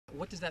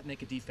what does that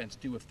make a defense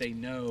do if they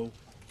know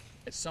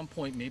at some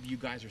point maybe you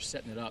guys are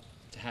setting it up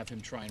to have him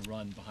try and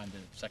run behind the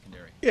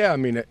secondary? Yeah, I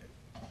mean,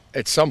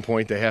 at some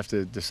point they have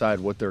to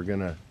decide what they're going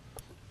to,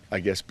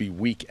 I guess, be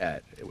weak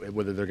at,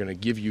 whether they're going to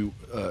give you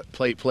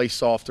play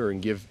softer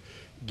and give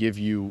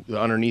you the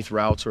underneath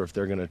routes, or if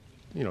they're going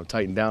to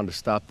tighten down to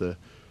stop the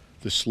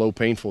slow,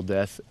 painful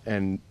death.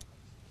 And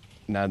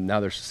now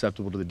they're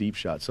susceptible to the deep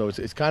shot. So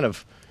it's kind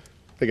of,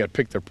 they got to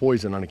pick their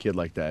poison on a kid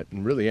like that,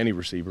 and really any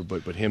receiver,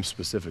 but him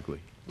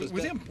specifically.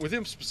 With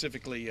him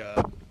specifically,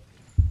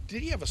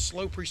 did he have a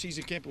slow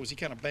preseason camp, or was he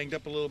kind of banged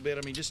up a little bit?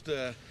 I mean, just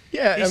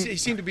he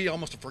seemed to be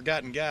almost a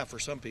forgotten guy for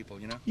some people,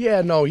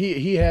 Yeah, no,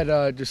 he had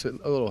just a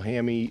little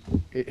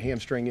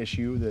hamstring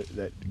issue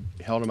that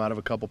held him out of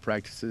a couple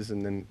practices,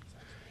 and then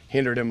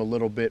hindered him a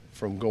little bit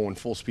from going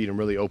full speed and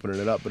really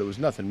opening it up. But it was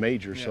nothing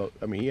major. Yeah. So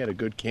I mean, he had a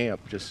good camp.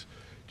 Just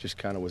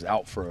kind of was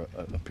out for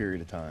a period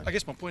of time. I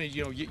guess my point is,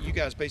 you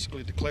guys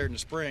basically declared in the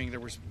spring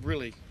there was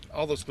really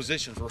all those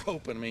positions were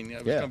open. I mean, it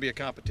was going to be a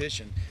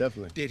competition.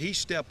 Definitely. Did he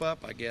step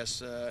up, I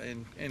guess,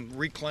 and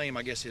reclaim,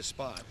 I guess, his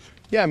spot?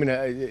 Yeah, I mean,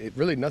 it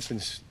really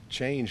nothing's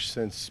changed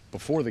since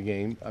before the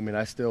game. I mean,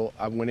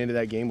 I went into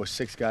that game with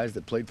 6 guys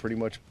that played pretty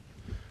much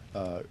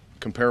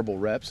comparable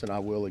reps, and I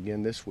will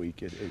again this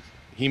week.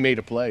 He made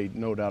a play,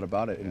 no doubt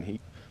about it, and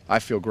I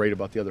feel great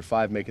about the other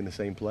 5 making the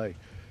same play.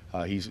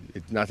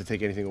 Not to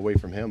take anything away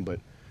from him, but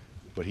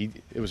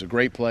it was a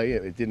great play.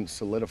 It didn't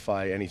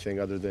solidify anything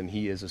other than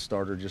he is a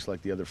starter just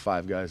like the other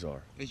 5 guys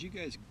are. As you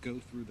guys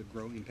go through the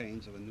growing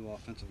pains of a new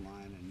offensive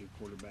line and new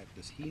quarterback,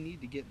 does he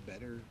need to get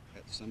better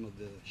at some of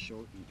the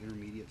short and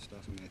intermediate stuff?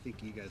 I mean, I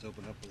think you guys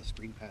opened up with a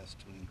screen pass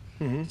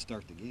to him to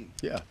start the game.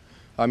 Yeah.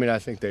 I mean, I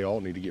think they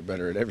all need to get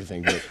better at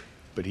everything,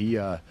 but he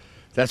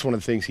that's one of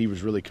the things he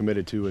was really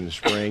committed to in the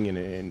spring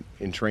and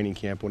in training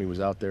camp when he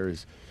was out there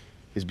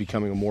is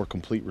becoming a more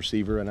complete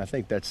receiver, and I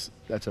think that's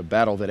a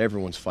battle that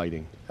everyone's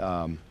fighting,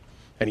 and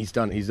he's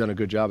done a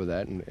good job of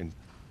that. And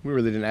we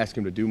really didn't ask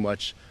him to do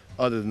much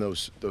other than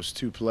those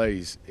 2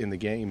 plays in the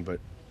game, but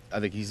I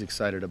think he's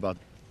excited about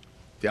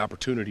the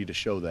opportunity to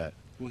show that.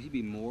 Will he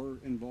be more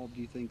involved,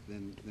 do you think,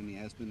 than he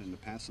has been in the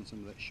past in some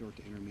of that short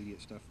to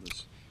intermediate stuff?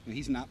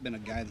 He's not been a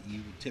guy that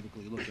you would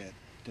typically look at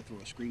to throw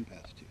a screen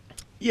pass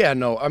to. Yeah,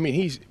 no, I mean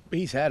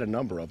he's had a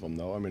number of them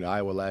though. I mean,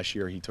 Iowa last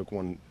year he took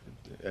one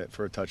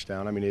for a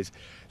touchdown. I mean,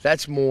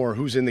 that's more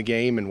who's in the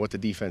game and what the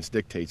defense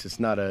dictates.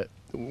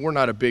 We're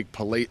not a big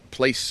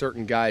place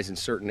certain guys in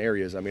certain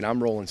areas. I mean,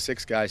 I'm rolling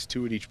 6 guys,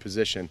 2 at each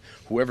position.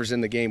 Whoever's in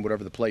the game,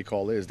 whatever the play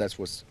call is, that's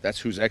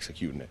who's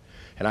executing it.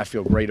 And I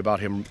feel great about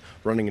him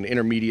running an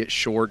intermediate,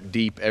 short,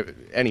 deep,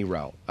 any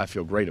route. I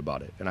feel great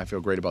about it, and I feel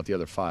great about the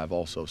other 5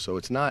 also. So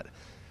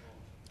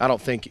I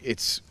don't think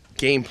it's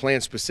game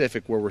plan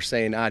specific where we're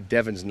saying,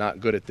 Devin's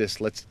not good at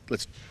this, let's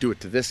do it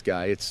to this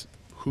guy. It's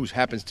who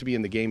happens to be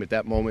in the game at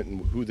that moment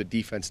and who the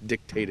defense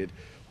dictated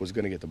was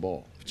going to get the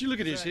ball. But you look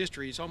at his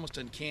history, it's almost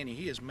uncanny.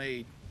 He has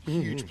made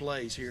huge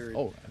plays here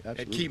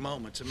at key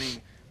moments. I mean,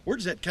 where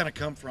does that kind of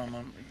come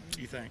from,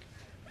 do you think?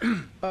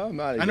 I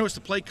know it's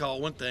the play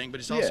call, one thing, but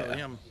it's also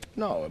him.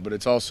 No, but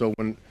it's also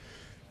when,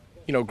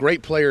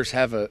 great players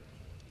have a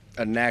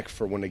knack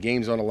for when the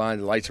game's on the line,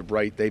 the lights are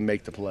bright, they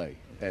make the play.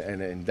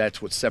 And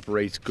that's what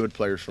separates good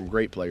players from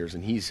great players,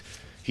 and he's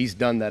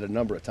done that a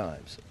number of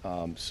times.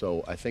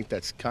 So I think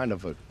that's kind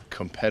of a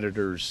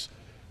competitor's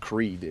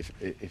creed,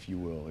 if you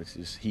will. It's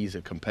just he's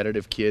a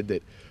competitive kid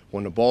that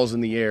when the ball's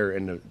in the air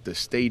and the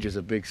stage is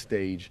a big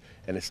stage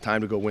and it's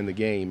time to go win the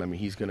game, I mean,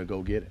 he's going to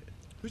go get it.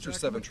 Who's your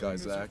 7th guy,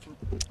 Zach?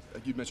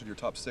 You mentioned your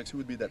top 6. Who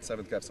would be that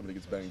 7th guy if somebody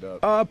gets banged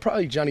up?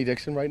 Probably Johnny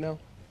Dixon right now.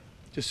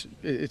 Just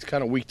it's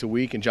kind of week to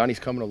week, and Johnny's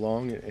coming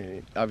along,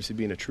 and obviously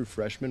being a true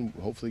freshman,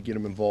 hopefully get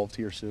him involved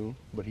here soon.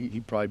 But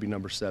he'd probably be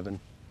number 7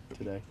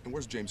 today. And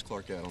where's James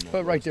Clark at on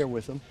that? Right there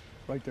with him.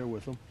 Right there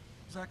with him.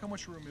 Zach, how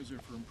much room is there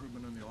for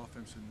improvement on the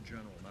offense in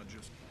general, not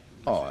just?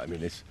 Oh, I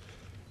mean,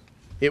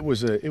 it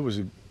was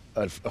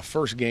a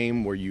first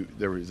game where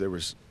there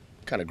was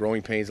kind of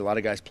growing pains. A lot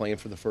of guys playing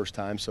for the first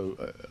time,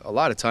 so a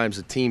lot of times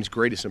the team's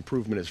greatest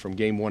improvement is from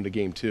game 1 to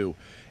game 2.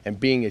 And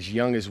being as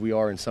young as we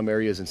are in some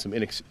areas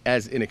and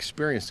as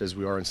inexperienced as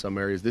we are in some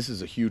areas, this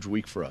is a huge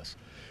week for us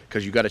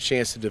because you got a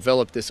chance to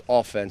develop this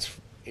offense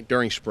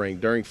during spring,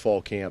 during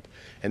fall camp,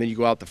 and then you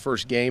go out the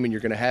first game and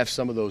you're going to have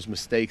some of those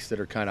mistakes that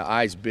are kind of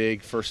eyes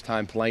big, first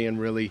time playing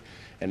really,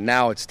 and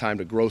now it's time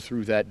to grow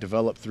through that,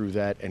 develop through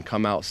that, and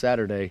come out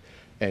Saturday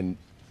and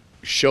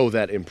show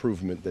that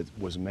improvement that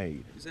was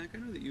made. Zach, I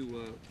know that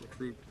you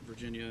recruit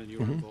Virginia and you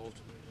were involved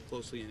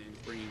closely in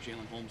bringing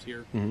Jalen Holmes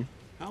here.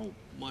 How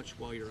much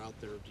while you're out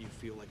there do you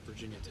feel like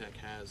Virginia Tech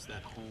has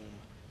that home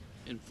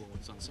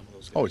influence on some of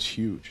those guys? Oh, it's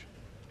huge.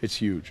 It's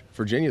huge.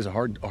 Virginia's a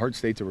hard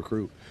state to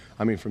recruit.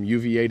 I mean, from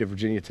UVA to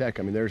Virginia Tech,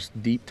 I mean, there's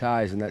deep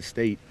ties in that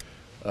state,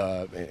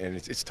 and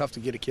it's tough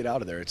to get a kid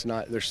out of there. It's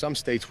not. There's some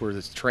states where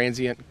it's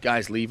transient,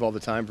 guys leave all the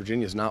time.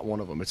 Virginia's not one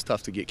of them. It's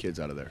tough to get kids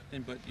out of there.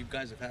 But you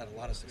guys have had a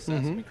lot of success. I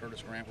mean,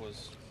 Curtis Grant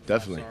was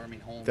definitely. I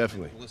mean, Holmes,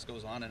 definitely. The list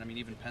goes on, and I mean,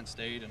 even Penn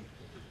State and.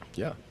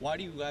 Yeah. Why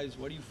do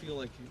you feel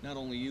like not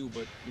only you,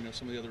 but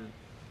some of the other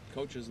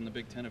coaches in the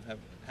Big Ten have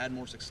had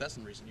more success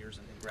in recent years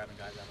in grabbing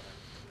guys out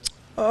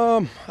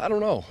of there? I don't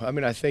know. I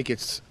mean, I think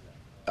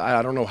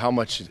I don't know how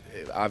much,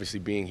 obviously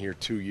being here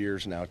 2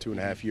 years now,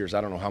 2.5 years,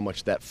 I don't know how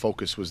much that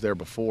focus was there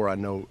before. I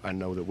know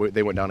that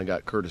they went down and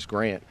got Curtis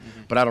Grant,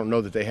 but I don't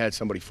know that they had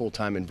somebody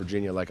full-time in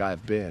Virginia like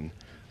I've been.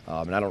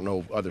 And I don't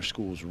know other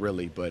schools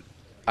really, but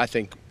I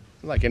think,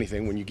 like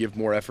anything, when you give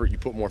more effort, you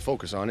put more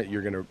focus on it,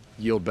 you're going to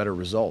yield better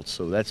results.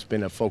 So that's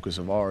been a focus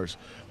of ours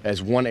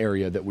as one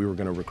area that we were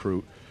going to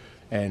recruit,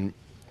 and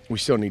we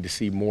still need to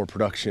see more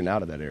production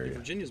out of that area.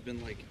 Virginia's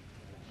been like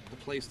the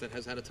place that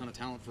has had a ton of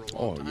talent for a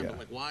long time, yeah. but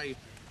like, why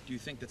do you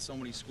think that so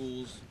many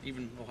schools,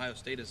 even Ohio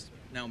State, has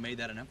now made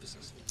that an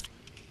emphasis?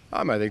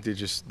 I think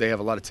they have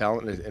a lot of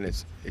talent, and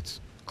it's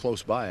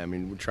close by. I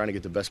mean, we're trying to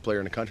get the best player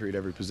in the country at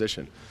every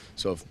position.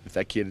 So if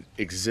that kid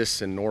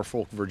exists in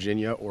Norfolk,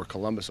 Virginia, or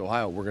Columbus,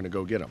 Ohio, we're going to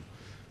go get him.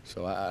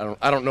 So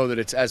I don't know that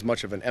it's as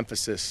much of an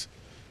emphasis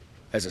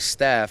as a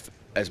staff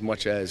as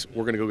much as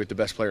we're going to go get the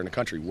best player in the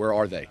country. Where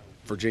are they?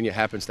 Virginia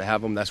happens to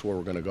have them. That's where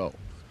we're going to go.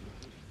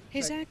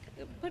 Hey, Zach,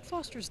 Bud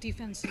Foster's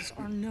defenses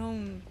are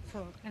known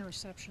for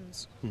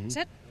interceptions. Is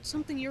that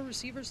something your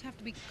receivers have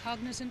to be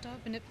cognizant of?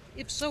 And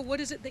if so, what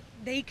is it that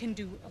they can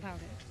do about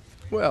it?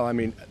 Well, I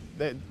mean,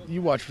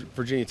 you watch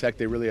Virginia Tech,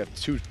 they really have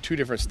two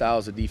different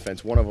styles of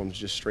defense. One of them is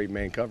just straight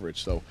man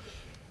coverage. So,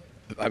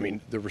 I mean,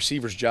 the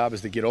receiver's job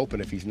is to get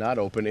open. If he's not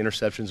open,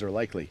 interceptions are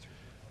likely.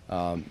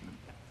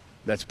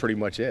 That's pretty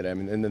much it. I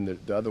mean, and then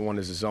the other one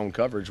is the zone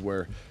coverage,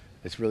 where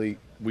it's really,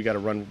 we got to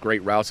run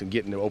great routes and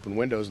get into open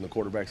windows, and the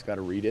quarterback's got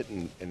to read it,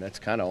 and that's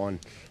kind of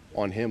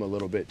on him a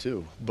little bit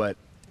too. But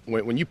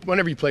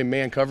whenever you play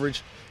man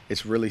coverage,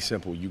 it's really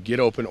simple. You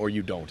get open or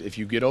you don't. If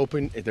you get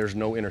open, there's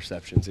no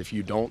interceptions. If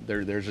you don't,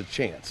 there's a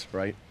chance,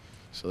 right?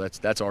 So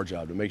that's our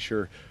job, to make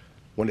sure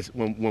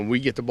when we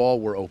get the ball,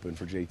 we're open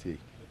for JT.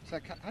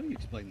 Zach, how do you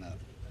explain that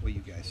way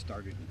you guys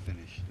started and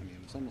finished? I mean,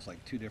 it's almost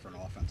like two different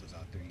offenses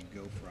out there.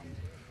 You go from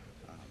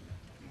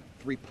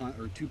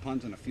 2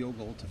 punts and a field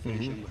goal to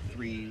finishing with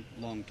 3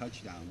 long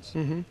touchdowns,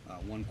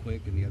 one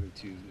quick and the other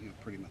 2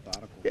 pretty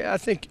methodical. Yeah, I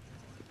think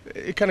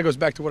it kind of goes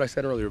back to what I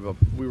said earlier about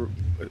we were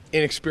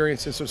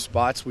inexperienced in some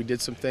spots. We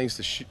did some things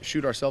to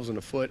shoot ourselves in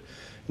the foot.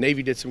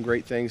 Navy did some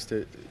great things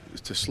to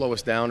slow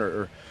us down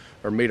or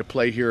made a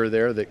play here or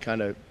there that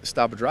kind of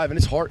stopped a drive. And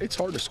it's hard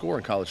to score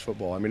in college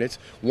football. I mean, it's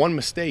one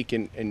mistake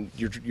and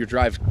your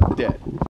drive's dead.